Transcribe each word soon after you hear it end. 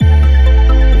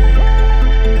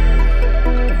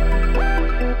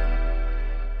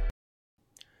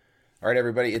right,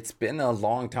 everybody, it's been a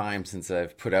long time since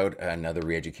I've put out another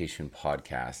re-education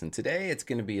podcast, and today it's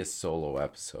going to be a solo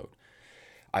episode.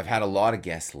 I've had a lot of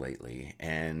guests lately,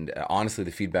 and honestly,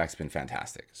 the feedback's been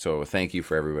fantastic. So thank you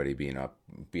for everybody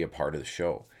be a part of the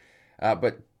show.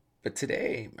 But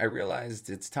today I realized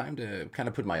it's time to kind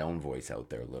of put my own voice out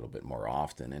there a little bit more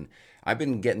often. And I've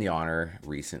been getting the honor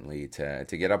recently to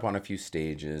get up on a few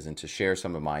stages and to share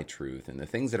some of my truth and the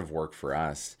things that have worked for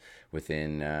us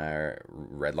within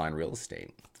Redline Real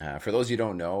Estate. For those you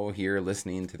don't know, here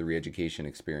listening to the Re-Education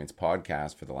Experience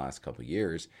podcast for the last couple of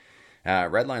years,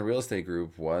 Redline Real Estate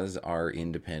Group was our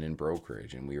independent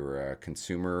brokerage, and we were a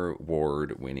consumer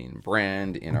award-winning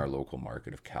brand in our local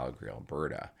market of Calgary,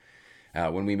 Alberta.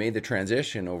 When we made the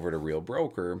transition over to Real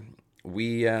Broker,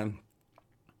 we had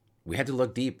to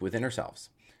look deep within ourselves.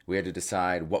 We had to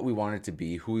decide what we wanted to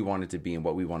be, who we wanted to be, and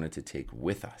what we wanted to take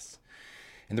with us.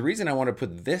 And the reason I want to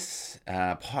put this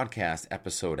podcast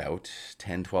episode out,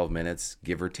 10, 12 minutes,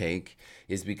 give or take,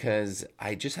 is because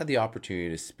I just had the opportunity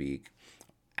to speak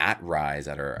at Rise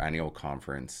at our annual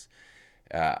conference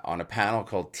on a panel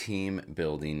called Team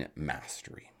Building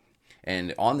Mastery.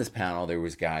 And on this panel, there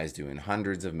was guys doing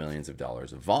hundreds of millions of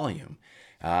dollars of volume.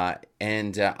 I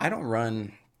don't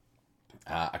run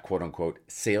a quote-unquote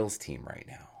sales team right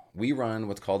now. We run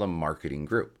what's called a marketing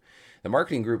group. The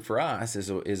marketing group for us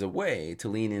is a way to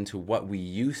lean into what we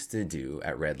used to do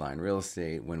at Redline Real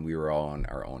Estate when we were all on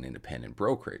our own independent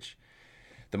brokerage.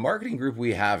 The marketing group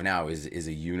we have now is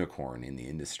a unicorn in the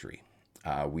industry.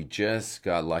 We just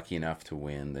got lucky enough to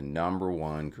win the number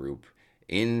one group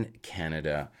in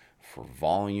Canada for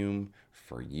volume,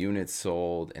 for units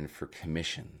sold, and for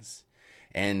commissions.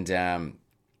 And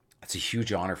it's a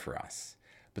huge honor for us.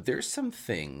 But there's some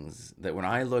things that when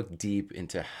I look deep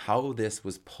into how this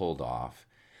was pulled off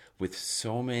with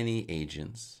so many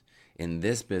agents in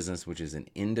this business, which is an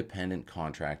independent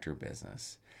contractor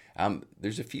business,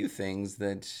 there's a few things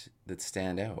that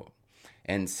stand out.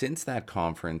 And since that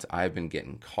conference, I've been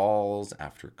getting calls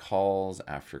after calls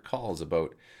after calls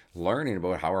about learning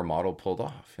about how our model pulled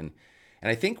off. And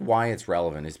I think why it's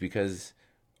relevant is because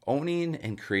owning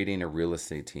and creating a real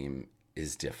estate team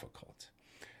is difficult.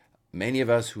 Many of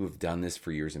us who have done this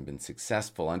for years and been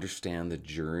successful understand the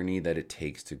journey that it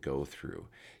takes to go through.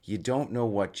 You don't know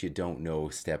what you don't know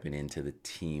stepping into the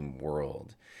team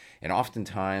world. And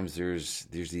oftentimes there's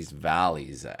these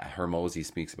valleys. Hormozi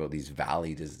speaks about these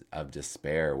valleys of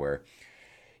despair where,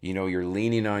 you know, you're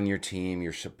leaning on your team,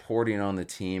 you're supporting on the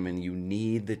team, and you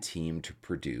need the team to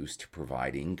produce, to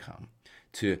provide income,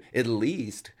 to at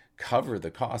least cover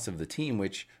the cost of the team,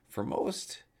 which for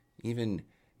most, even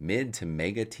mid to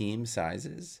mega team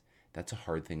sizes, that's a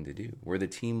hard thing to do. Where the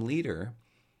team leader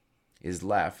is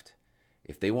left,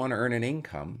 if they want to earn an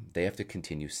income, they have to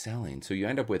continue selling. So you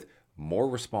end up with more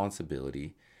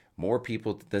responsibility, more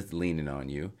people that's leaning on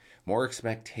you, more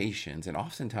expectations, and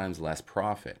oftentimes less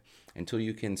profit until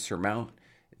you can surmount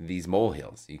these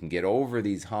molehills. You can get over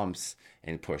these humps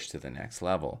and push to the next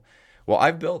level. Well,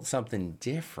 I've built something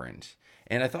different,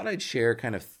 and I thought I'd share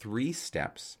kind of 3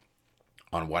 steps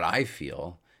on what I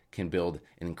feel can build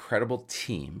an incredible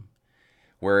team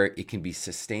where it can be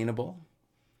sustainable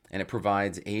and it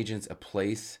provides agents a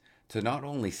place to not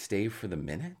only stay for the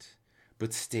minute,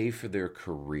 but stay for their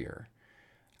career.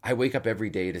 I wake up every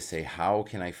day to say, how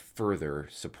can I further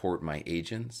support my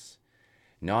agents?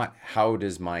 Not how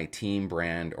does my team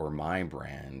brand or my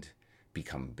brand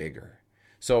become bigger?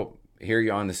 So here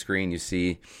you on the screen, you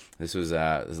see this was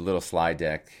a little slide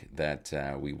deck that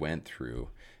we went through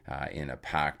in a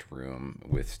packed room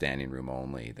with standing room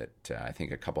only that I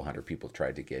think a couple hundred people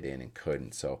tried to get in and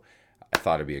couldn't. So I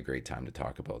thought it'd be a great time to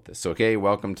talk about this. So, okay,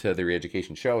 welcome to the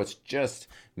Re-Education Show. It's just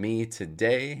me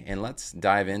today, and let's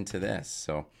dive into this.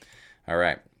 So, all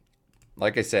right,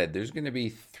 like I said, there's going to be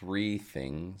 3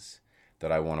 things that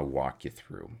I want to walk you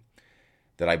through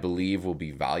that I believe will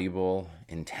be valuable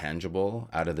and tangible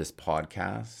out of this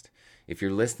podcast. If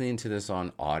you're listening to this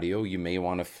on audio, you may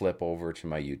want to flip over to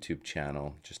my YouTube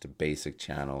channel, just a basic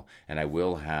channel, and I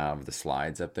will have the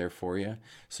slides up there for you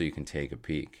so you can take a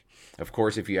peek. Of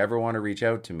course, if you ever want to reach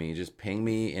out to me, just ping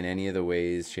me in any of the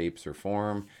ways, shapes, or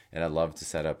form, and I'd love to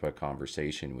set up a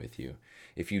conversation with you.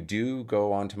 If you do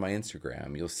go onto my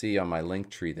Instagram, you'll see on my link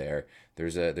tree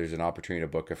there's an opportunity to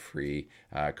book a free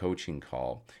coaching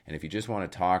call. And if you just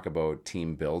want to talk about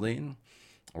team building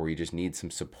or you just need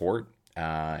some support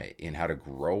in how to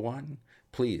grow one,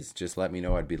 please just let me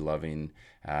know. I'd be loving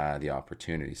the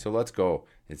opportunity. So let's go.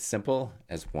 It's simple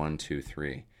as 1, 2,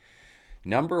 3.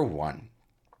 Number one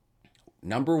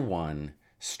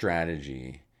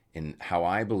strategy in how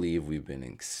I believe we've been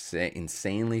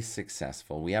insanely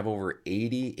successful. We have over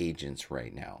 80 agents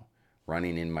right now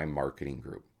running in my marketing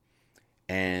group,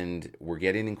 and we're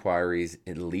getting inquiries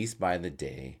at least by the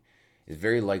day, it's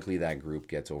very likely that group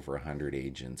gets over 100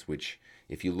 agents, which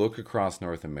if you look across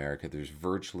North America, there's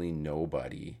virtually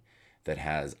nobody that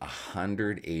has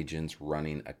 100 agents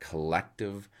running a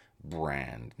collective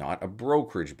brand, not a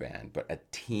brokerage brand, but a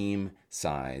team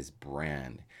size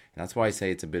brand. And that's why I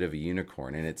say it's a bit of a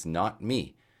unicorn, and it's not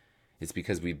me. It's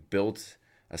because we built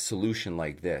a solution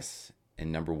like this, and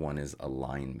number one is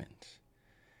alignment.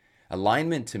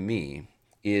 Alignment to me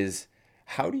is,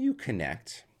 how do you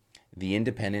connect the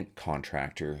independent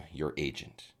contractor, your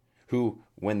agent, who,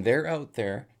 when they're out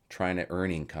there trying to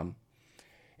earn income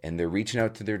and they're reaching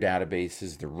out to their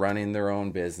databases, they're running their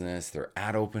own business, they're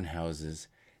at open houses,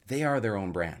 they are their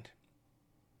own brand.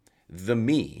 The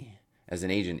me as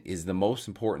an agent is the most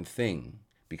important thing,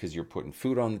 because you're putting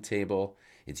food on the table.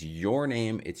 It's your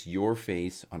name, it's your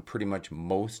face on pretty much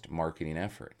most marketing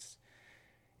efforts.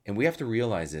 And we have to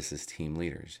realize this as team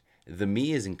leaders. The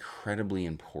me is incredibly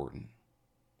important.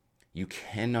 You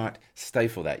cannot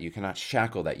stifle that. You cannot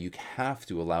shackle that. You have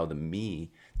to allow the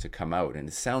me to come out. And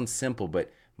it sounds simple,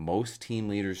 but most team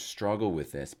leaders struggle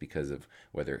with this because of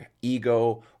whether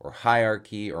ego or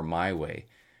hierarchy or my way.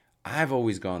 I've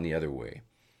always gone the other way.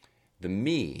 The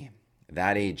me,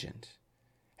 that agent,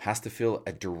 has to feel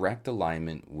a direct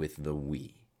alignment with the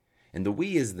we. And the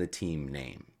we is the team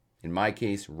name. In my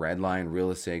case, Redline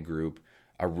Real Estate Group,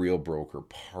 a Real Broker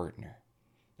partner.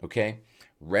 Okay?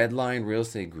 Redline Real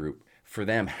Estate Group, for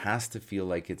them, has to feel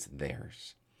like it's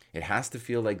theirs. It has to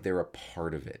feel like they're a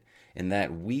part of it, and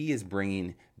that we is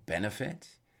bringing benefit,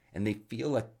 and they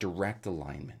feel a direct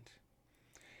alignment.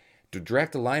 The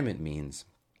direct alignment means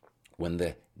when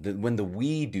the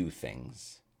we do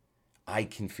things, I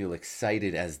can feel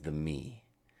excited as the me.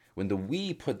 When the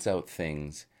we puts out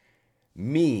things,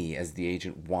 me as the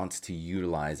agent wants to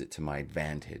utilize it to my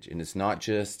advantage, and it's not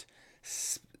just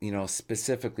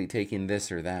specifically taking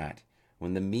this or that.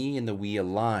 When the me and the we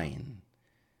align,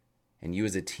 and you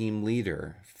as a team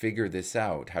leader figure this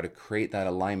out, how to create that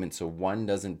alignment so one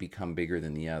doesn't become bigger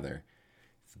than the other,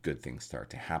 good things start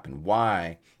to happen.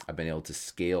 Why I've been able to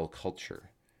scale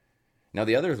culture. Now,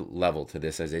 the other level to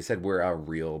this, as I said, we're a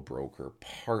Real Broker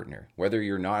partner. Whether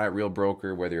you're not at Real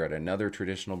Broker, whether you're at another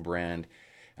traditional brand,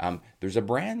 there's a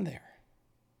brand there.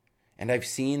 And I've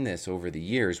seen this over the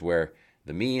years where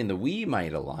the me and the we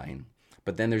might align,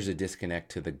 but then there's a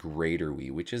disconnect to the greater we,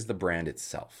 which is the brand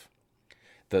itself.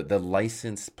 The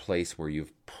license place where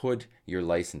you've put your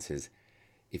licenses.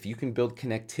 If you can build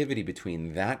connectivity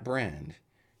between that brand,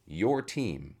 your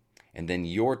team, and then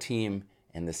your team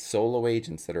and the solo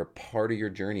agents that are part of your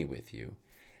journey with you,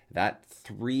 that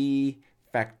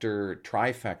trifecta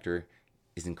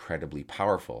is incredibly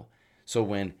powerful.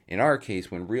 So in our case,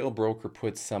 when Real Broker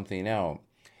puts something out,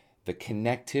 the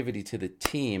connectivity to the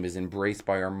team is embraced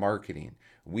by our marketing.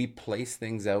 We place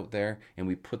things out there and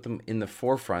we put them in the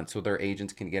forefront so their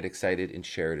agents can get excited and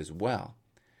share it as well.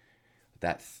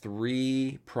 That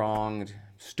three-pronged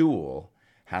stool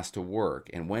has to work.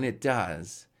 And when it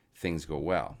does, things go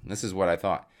well. And this is what I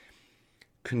thought.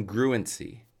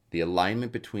 Congruency, the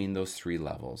alignment between those three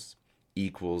levels,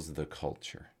 equals the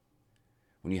culture.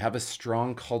 When you have a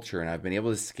strong culture, and I've been able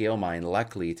to scale mine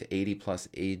luckily to 80 plus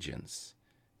agents,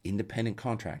 independent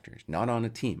contractors, not on a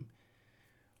team,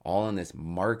 all on this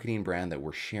marketing brand that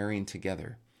we're sharing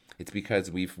together. It's because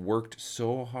we've worked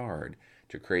so hard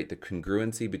to create the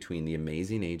congruency between the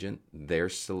amazing agent, their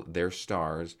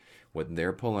stars, what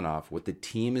they're pulling off, what the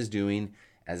team is doing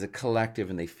as a collective,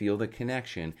 and they feel the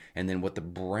connection, and then what the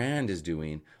brand is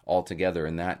doing all together.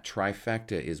 And that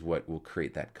trifecta is what will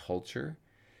create that culture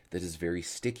that is very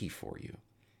sticky for you.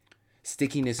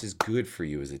 Stickiness is good for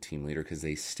you as a team leader because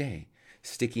they stay.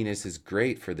 Stickiness is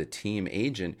great for the team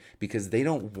agent because they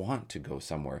don't want to go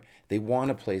somewhere. They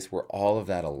want a place where all of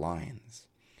that aligns.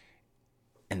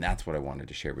 And that's what I wanted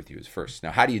to share with you as first.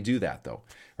 Now, how do you do that though?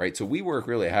 Right? So we work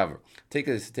really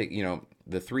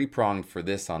the three-pronged for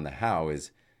this on the how is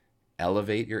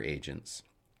elevate your agents.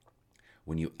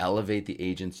 When you elevate the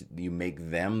agents, you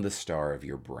make them the star of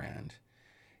your brand.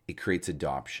 It creates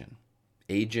adoption.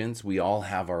 Agents, we all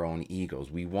have our own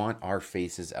egos. We want our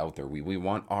faces out there. We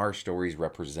want our stories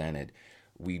represented.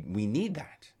 We need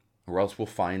that, or else we'll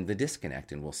find the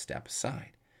disconnect and we'll step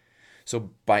aside.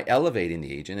 So by elevating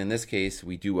the agent, in this case,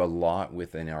 we do a lot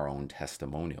within our own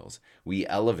testimonials. We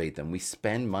elevate them. We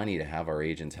spend money to have our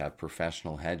agents have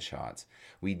professional headshots.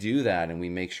 We do that and we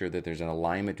make sure that there's an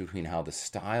alignment between how the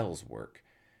styles work.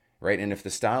 Right? And if the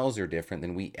styles are different,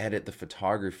 then we edit the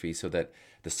photography so that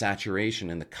the saturation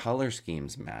and the color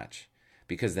schemes match,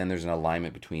 because then there's an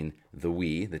alignment between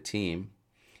the team,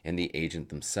 and the agent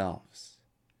themselves.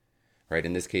 right?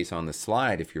 In this case on the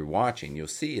slide, if you're watching, you'll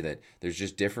see that there's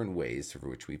just different ways through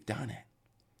which we've done it.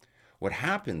 What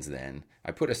happens then,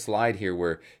 I put a slide here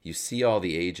where you see all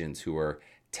the agents who are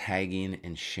tagging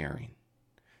and sharing.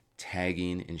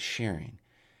 Tagging and sharing.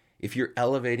 If you're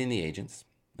elevating the agents,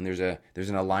 and there's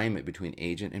an alignment between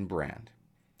agent and brand,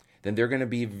 then they're going to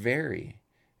be very,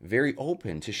 very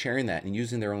open to sharing that and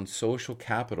using their own social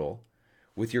capital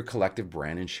with your collective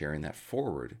brand and sharing that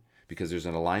forward, because there's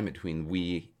an alignment between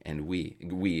we and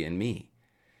me,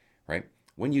 right?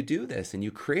 When you do this and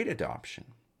you create adoption,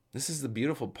 this is the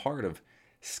beautiful part of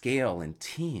scale and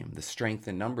team, the strength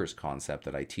in numbers concept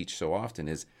that I teach so often,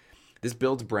 is this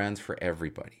builds brands for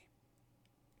everybody,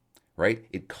 right?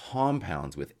 It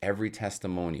compounds with every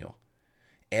testimonial,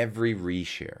 every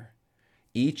reshare,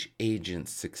 each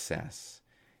agent's success,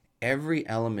 every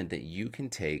element that you can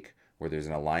take where there's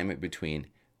an alignment between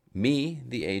me,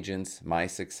 the agents, my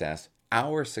success,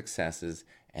 our successes,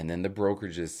 and then the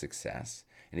brokerage's success.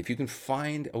 And if you can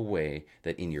find a way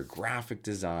that in your graphic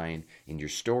design, in your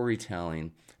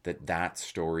storytelling, that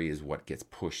story is what gets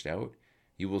pushed out,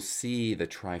 you will see the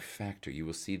trifecta. You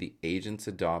will see the agents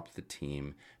adopt the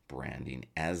team branding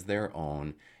as their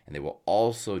own, and they will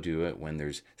also do it when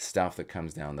there's stuff that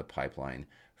comes down the pipeline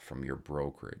from your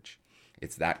brokerage.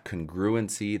 It's that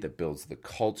congruency that builds the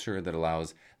culture that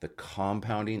allows the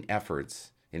compounding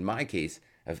efforts, in my case,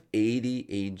 of 80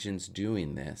 agents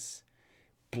doing this,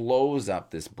 blows up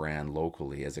this brand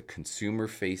locally as a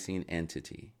consumer-facing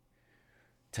entity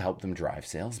to help them drive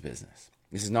sales business.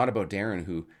 This is not about Darren,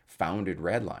 who founded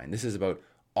Redline. This is about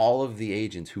all of the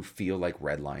agents who feel like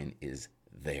Redline is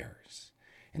theirs.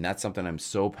 And that's something I'm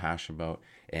so passionate about.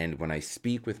 And when I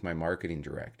speak with my marketing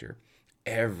director,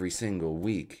 every single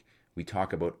week, we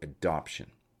talk about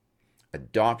adoption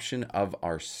of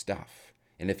our stuff.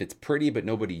 And if it's pretty but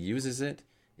nobody uses it,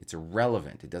 it's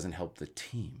irrelevant. It doesn't help the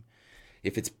team.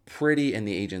 If it's pretty and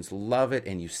the agents love it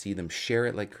and you see them share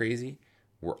it like crazy,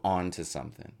 we're on to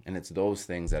something. And it's those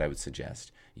things that I would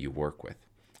suggest you work with.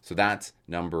 So that's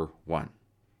number one,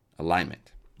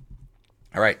 alignment.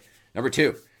 All right, number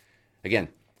two. Again,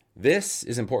 this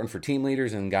is important for team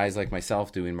leaders and guys like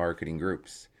myself doing marketing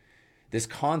groups. This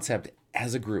concept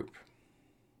as a group,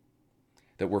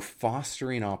 that we're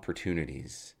fostering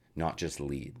opportunities, not just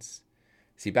leads.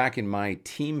 See, back in my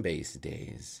team-based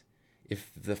days,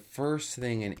 if the first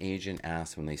thing an agent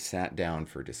asked when they sat down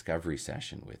for a discovery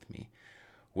session with me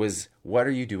was, what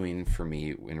are you doing for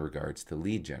me in regards to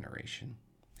lead generation?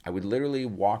 I would literally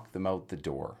walk them out the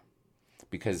door,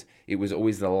 because it was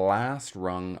always the last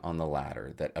rung on the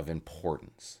ladder that of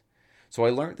importance. So I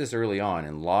learned this early on,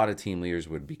 and a lot of team leaders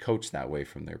would be coached that way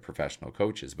from their professional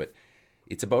coaches, but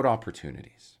it's about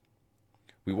opportunities.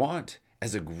 We want,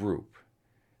 as a group,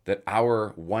 that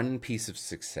our one piece of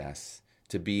success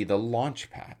to be the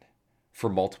launch pad for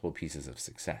multiple pieces of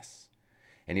success.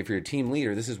 And if you're a team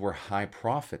leader, this is where high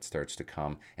profit starts to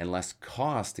come and less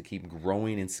cost to keep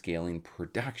growing and scaling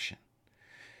production.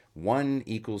 1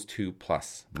 = 2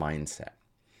 plus mindset,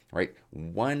 right?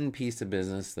 One piece of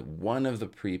business that one of the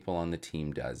people on the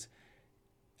team does,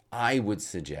 I would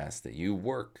suggest that you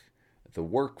work the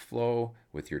workflow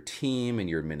with your team and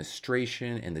your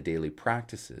administration and the daily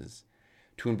practices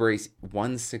to embrace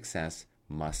one success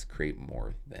must create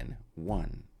more than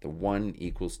one. The 1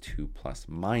 = 2 plus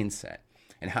mindset.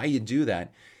 And how you do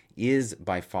that is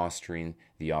by fostering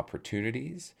the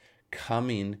opportunities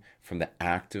coming from the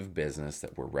active business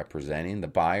that we're representing, the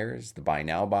buyers, the buy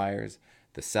now buyers,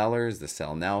 the sellers, the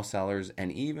sell now sellers, and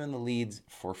even the leads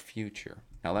for future.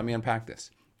 Now let me unpack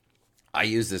this. I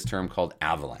use this term called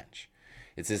avalanche.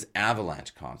 It's this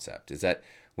avalanche concept, is that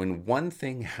when one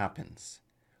thing happens,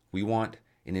 we want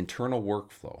an internal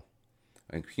workflow,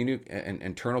 an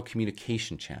internal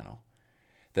communication channel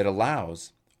that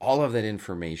allows all of that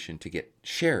information to get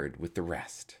shared with the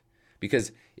rest.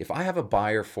 Because if I have a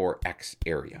buyer for X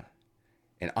area,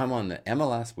 and I'm on the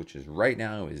MLS, which is right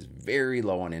now is very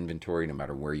low on inventory, no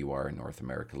matter where you are in North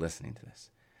America listening to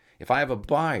this. If I have a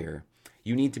buyer,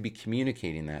 you need to be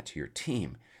communicating that to your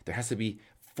team. There has to be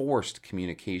forced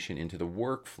communication into the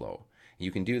workflow.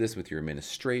 You can do this with your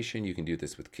administration. You can do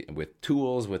this with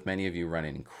tools, with many of you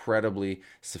running incredibly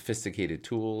sophisticated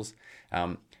tools.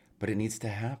 But it needs to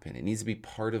happen. It needs to be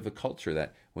part of the culture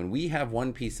that when we have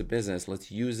one piece of business, let's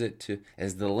use it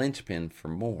as the linchpin for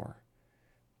more.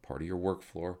 Part of your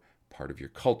workflow, part of your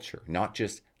culture, not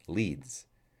just leads,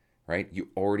 right? You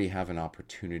already have an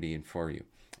opportunity in for you.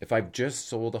 If I've just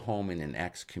sold a home in an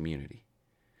X community,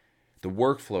 the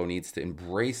workflow needs to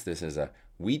embrace this as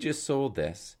we just sold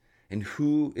this, and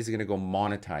who is going to go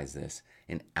monetize this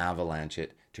and avalanche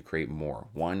it to create more?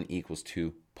 1 =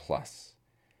 2 plus.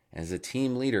 As a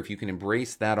team leader, if you can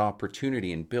embrace that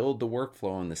opportunity and build the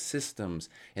workflow and the systems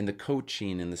and the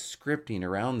coaching and the scripting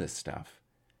around this stuff,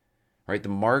 right? The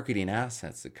marketing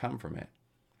assets that come from it,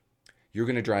 you're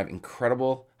going to drive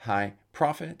incredible high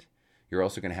profit. You're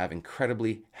also going to have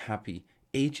incredibly happy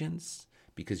agents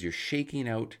because you're shaking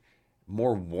out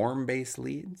more warm-based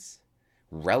leads,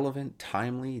 relevant,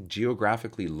 timely,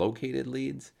 geographically located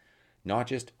leads, not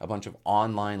just a bunch of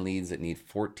online leads that need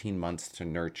 14 months to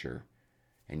nurture,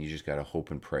 and you just got to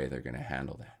hope and pray they're going to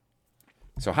handle that.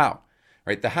 So how?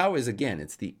 Right? The how is, again,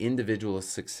 it's the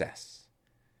individualist success.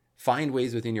 Find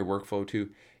ways within your workflow to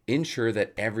ensure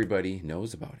that everybody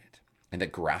knows about it and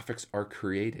that graphics are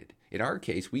created. In our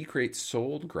case, we create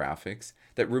sold graphics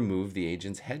that remove the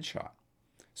agent's headshot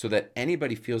so that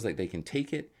anybody feels like they can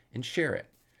take it and share it.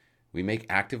 We make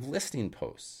active listing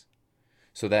posts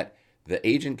so that the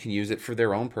agent can use it for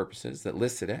their own purposes that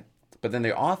listed it, but then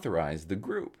they authorize the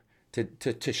group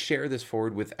to share this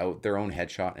forward without their own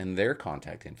headshot and their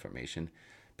contact information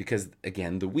because,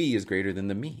 again, the we is greater than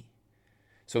the me.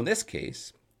 So in this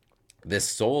case, this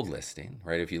sold listing,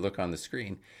 right, if you look on the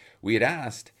screen, we had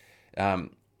asked,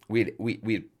 we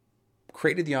had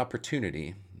created the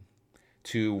opportunity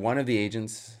to one of the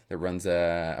agents that runs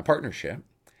a partnership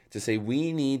to say,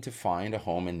 we need to find a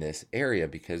home in this area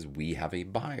because we have a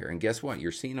buyer. And guess what?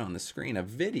 You're seeing on the screen a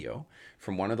video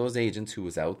from one of those agents who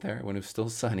was out there when it was still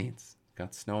sunny. It's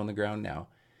got snow on the ground now,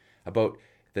 about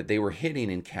that they were hitting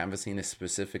and canvassing a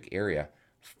specific area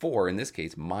for, in this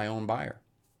case, my own buyer.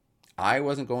 I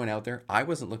wasn't going out there. I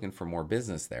wasn't looking for more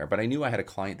business there, but I knew I had a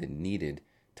client that needed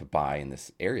to buy in this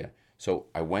area. So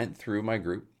I went through my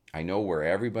group. I know where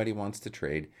everybody wants to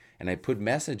trade, and I put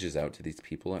messages out to these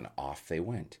people, and off they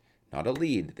went. Not a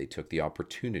lead. They took the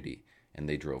opportunity, and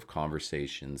they drove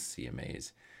conversations,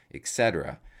 CMAs,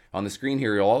 etc. On the screen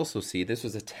here, you'll also see this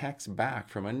was a text back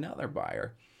from another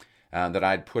buyer that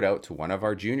I'd put out to one of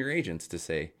our junior agents to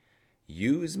say,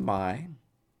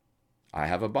 I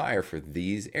have a buyer for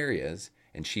these areas,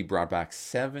 and she brought back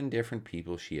 7 different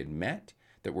people she had met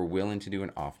that were willing to do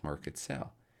an off-market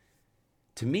sale.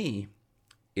 To me,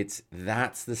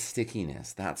 that's the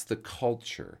stickiness, that's the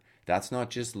culture. That's not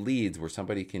just leads where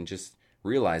somebody can just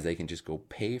realize they can just go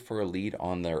pay for a lead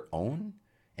on their own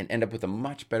and end up with a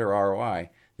much better ROI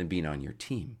than being on your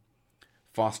team.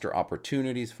 Foster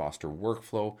opportunities, foster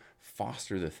workflow,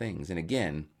 foster the things. And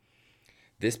again,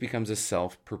 this becomes a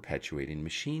self-perpetuating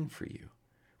machine for you,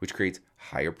 which creates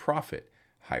higher profit,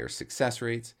 higher success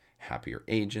rates, happier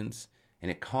agents, and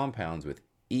it compounds with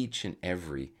each and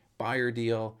every buyer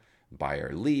deal,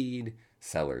 buyer lead,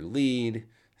 seller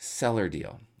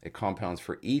deal. It compounds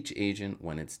for each agent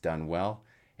when it's done well,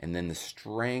 and then the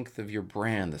strength of your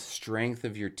brand, the strength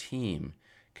of your team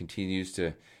continues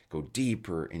to go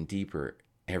deeper and deeper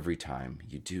every time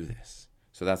you do this.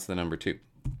 So that's the number 2.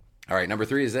 All right, number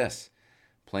 3 is this.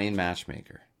 Plain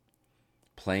matchmaker.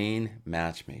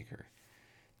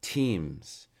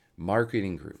 Teams,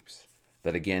 marketing groups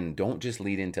that, again, don't just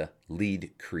lead into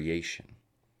lead creation.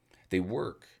 They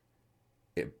work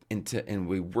and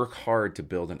we work hard to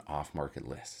build an off-market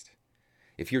list.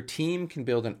 If your team can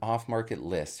build an off-market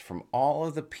list from all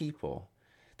of the people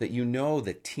that you know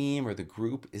the team or the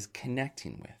group is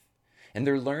connecting with, and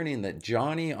they're learning that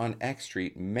Johnny on X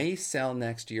Street may sell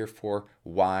next year for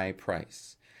Y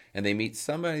price, and they meet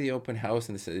somebody at the open house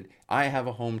and they say, I have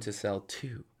a home to sell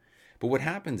too. But what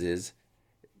happens is,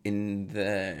 in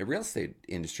the real estate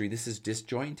industry, this is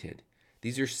disjointed.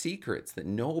 These are secrets that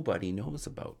nobody knows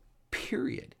about,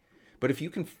 period. But if you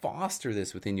can foster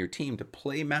this within your team to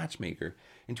play matchmaker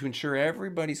and to ensure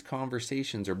everybody's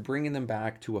conversations are bringing them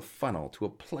back to a funnel, to a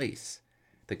place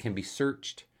that can be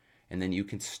searched, and then you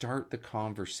can start the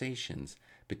conversations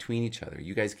between each other.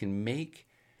 You guys can make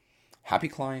happy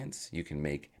clients. You can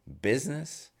make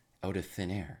business out of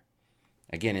thin air.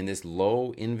 Again, in this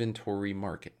low inventory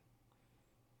market,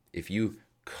 if you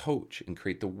coach and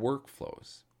create the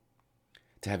workflows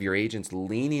to have your agents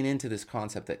leaning into this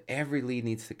concept that every lead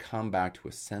needs to come back to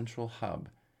a central hub,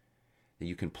 that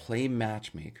you can play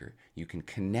matchmaker, you can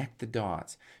connect the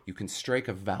dots, you can strike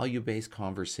a value-based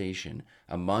conversation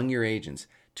among your agents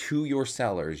to your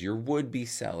sellers, your would-be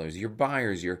sellers, your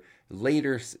buyers, your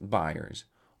later buyers.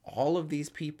 All of these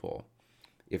people,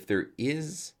 if there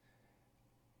is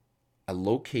a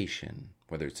location,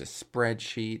 whether it's a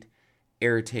spreadsheet,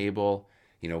 Airtable,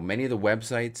 many of the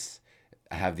websites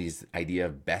have these idea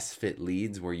of best fit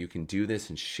leads where you can do this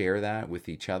and share that with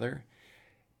each other.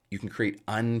 You can create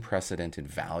unprecedented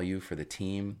value for the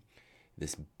team.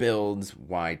 This builds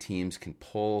why teams can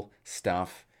pull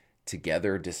stuff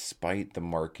together despite the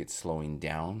market slowing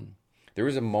down. There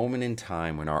was a moment in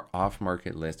time when our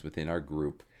off-market list within our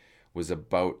group was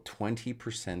about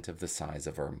 20% of the size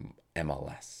of our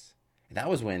MLS. And that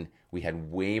was when we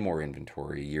had way more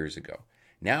inventory years ago.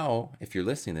 Now, if you're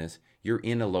listening to this, you're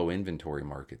in a low inventory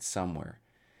market somewhere.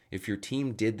 If your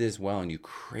team did this well and you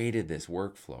created this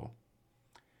workflow,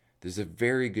 there's a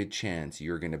very good chance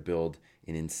you're going to build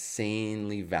an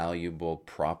insanely valuable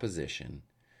proposition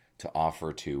to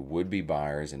offer to would-be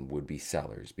buyers and would-be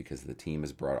sellers, because the team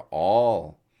has brought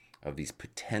all of these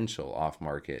potential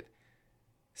off-market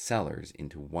sellers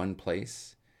into one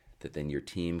place that then your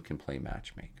team can play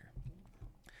matchmaker.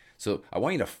 So I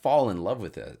want you to fall in love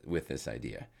with this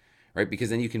idea, right? Because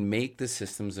then you can make the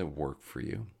systems that work for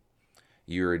you.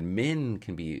 Your admin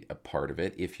can be a part of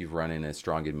it if you've run in a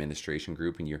strong administration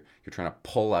group and you're trying to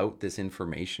pull out this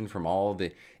information from all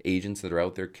the agents that are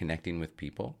out there connecting with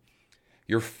people.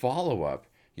 Your follow-up,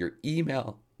 your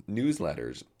email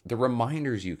newsletters, the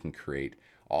reminders you can create,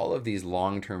 all of these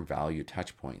long-term value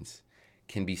touch points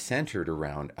can be centered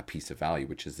around a piece of value,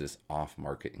 which is this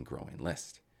off-market and growing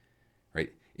list,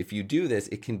 right? If you do this,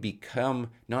 it can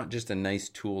become not just a nice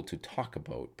tool to talk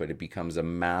about, but it becomes a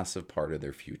massive part of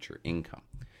their future income.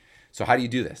 So how do you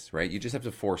do this, right? You just have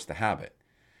to force the habit.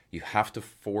 You have to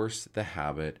force the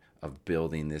habit of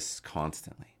building this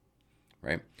constantly,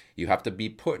 right? You have to be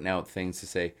putting out things to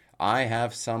say, I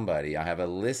have a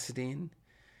listing,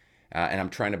 and I'm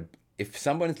trying to, if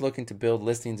someone's looking to build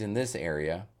listings in this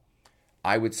area,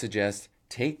 I would suggest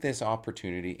take this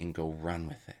opportunity and go run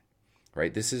with it,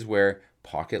 right? This is where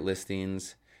pocket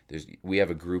listings, we have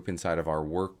a group inside of our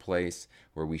workplace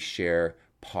where we share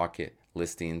pocket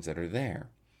listings that are there.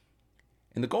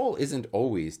 And the goal isn't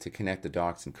always to connect the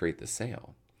dots and create the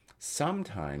sale.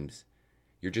 Sometimes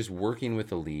you're just working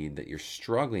with a lead that you're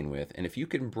struggling with, and if you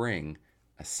can bring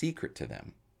a secret to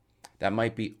them, that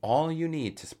might be all you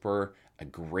need to spur a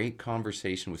great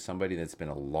conversation with somebody that's been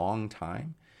a long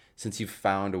time since you've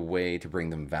found a way to bring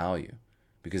them value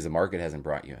because the market hasn't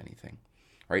brought you anything,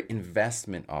 right?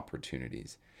 Investment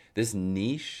opportunities. This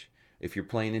niche, if you're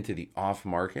playing into the off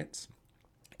markets,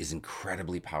 is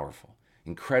incredibly powerful,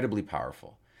 incredibly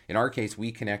powerful. In our case,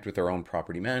 we connect with our own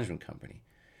property management company.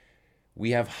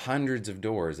 We have hundreds of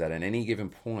doors that at any given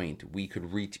point we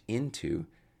could reach into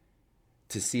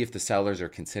to see if the sellers are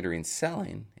considering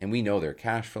selling, and we know they're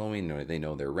cash flowing, they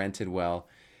know they're rented well,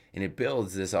 and it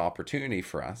builds this opportunity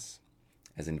for us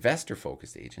as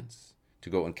investor-focused agents to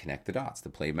go and connect the dots, to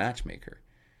play matchmaker.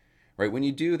 Right? When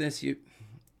you do this, you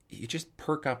just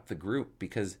perk up the group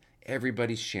because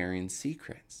everybody's sharing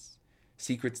secrets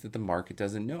that the market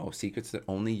doesn't know, secrets that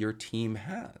only your team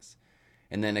has.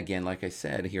 And then again, like I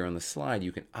said here on the slide,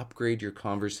 you can upgrade your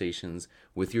conversations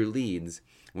with your leads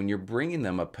when you're bringing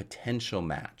them a potential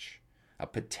match. A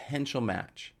potential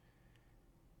match.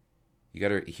 You got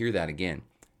to hear that again.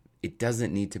 It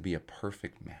doesn't need to be a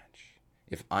perfect match.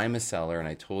 If I'm a seller and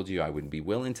I told you I would be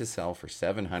willing to sell for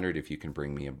 $700 if you can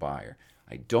bring me a buyer,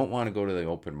 I don't want to go to the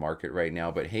open market right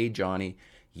now, but hey, Johnny,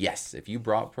 yes, if you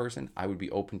brought a person, I would be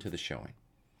open to the showing.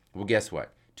 Well, guess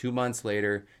what? 2 months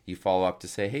later, you follow up to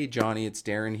say, hey, Johnny, it's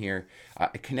Darren here. I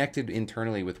connected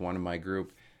internally with one of my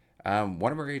group.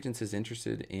 One of our agents is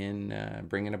interested in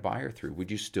bringing a buyer through. Would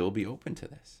you still be open to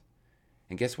this?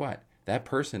 And guess what? That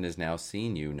person is now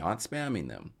seeing you, not spamming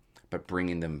them, but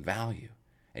bringing them value.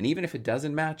 And even if it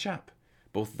doesn't match up,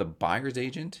 both the buyer's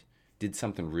agent did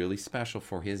something really special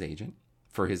for his agent,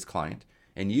 for his client,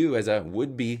 and you as a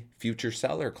would-be future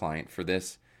seller client for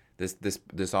this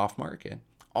off market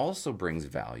also brings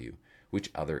value, which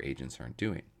other agents aren't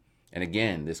doing. And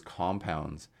again, this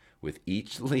compounds with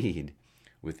each lead,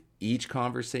 with each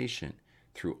conversation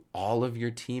through all of your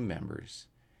team members.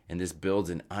 And this builds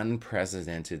an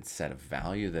unprecedented set of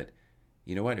value that,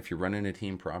 you know what, if you're running a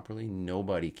team properly,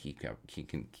 nobody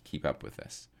can keep up with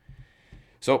this.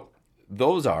 So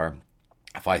those are,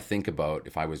 if I think about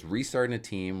if I was restarting a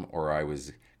team or I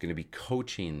was going to be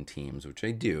coaching teams, which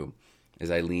I do, is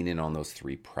I lean in on those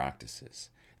 3 practices.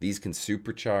 These can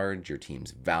supercharge your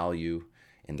team's value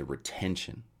and the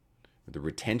retention. The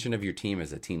retention of your team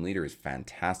as a team leader is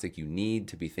fantastic. You need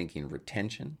to be thinking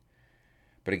retention.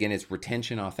 But again, it's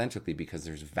retention authentically because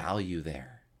there's value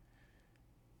there.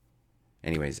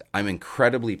 Anyways, I'm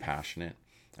incredibly passionate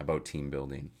about team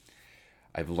building.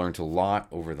 I've learned a lot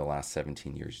over the last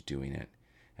 17 years doing it.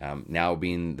 Now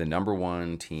being the number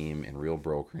 1 team in Real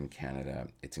Broker in Canada,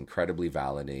 it's incredibly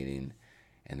validating.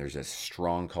 And there's a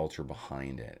strong culture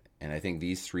behind it. And I think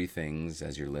these 3 things,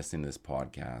 as you're listening to this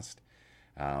podcast,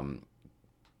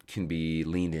 can be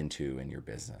leaned into in your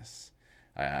business.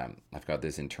 I've got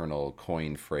this internal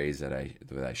coined phrase that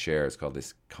I share. It's called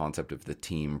this concept of the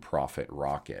team profit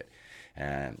rocket.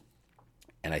 And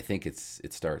And I think it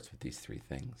starts with these three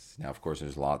things. Now, of course,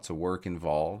 there's lots of work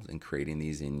involved in creating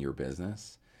these in your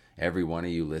business. Every one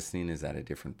of you listening is at a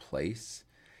different place.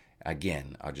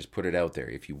 Again, I'll just put it out there.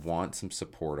 If you want some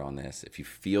support on this, if you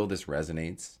feel this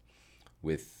resonates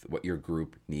with what your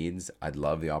group needs, I'd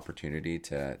love the opportunity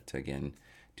to again,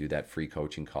 do that free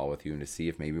coaching call with you and to see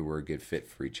if maybe we're a good fit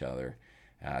for each other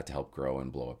to help grow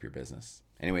and blow up your business.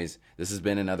 Anyways, this has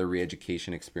been another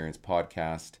Reeducation Experience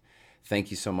podcast.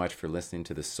 Thank you so much for listening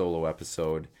to this solo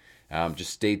episode.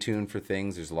 Just stay tuned for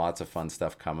things. There's lots of fun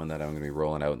stuff coming that I'm going to be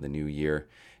rolling out in the new year.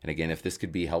 And again, if this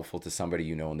could be helpful to somebody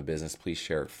you know in the business, please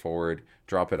share it forward.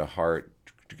 Drop it a heart.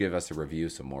 Give us a review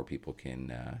so more people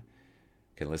can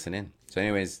listen in. So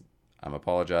anyways, I'm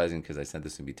apologizing because I said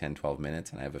this would be 10, 12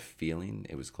 minutes, and I have a feeling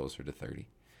it was closer to 30.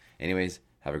 Anyways,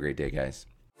 have a great day, guys.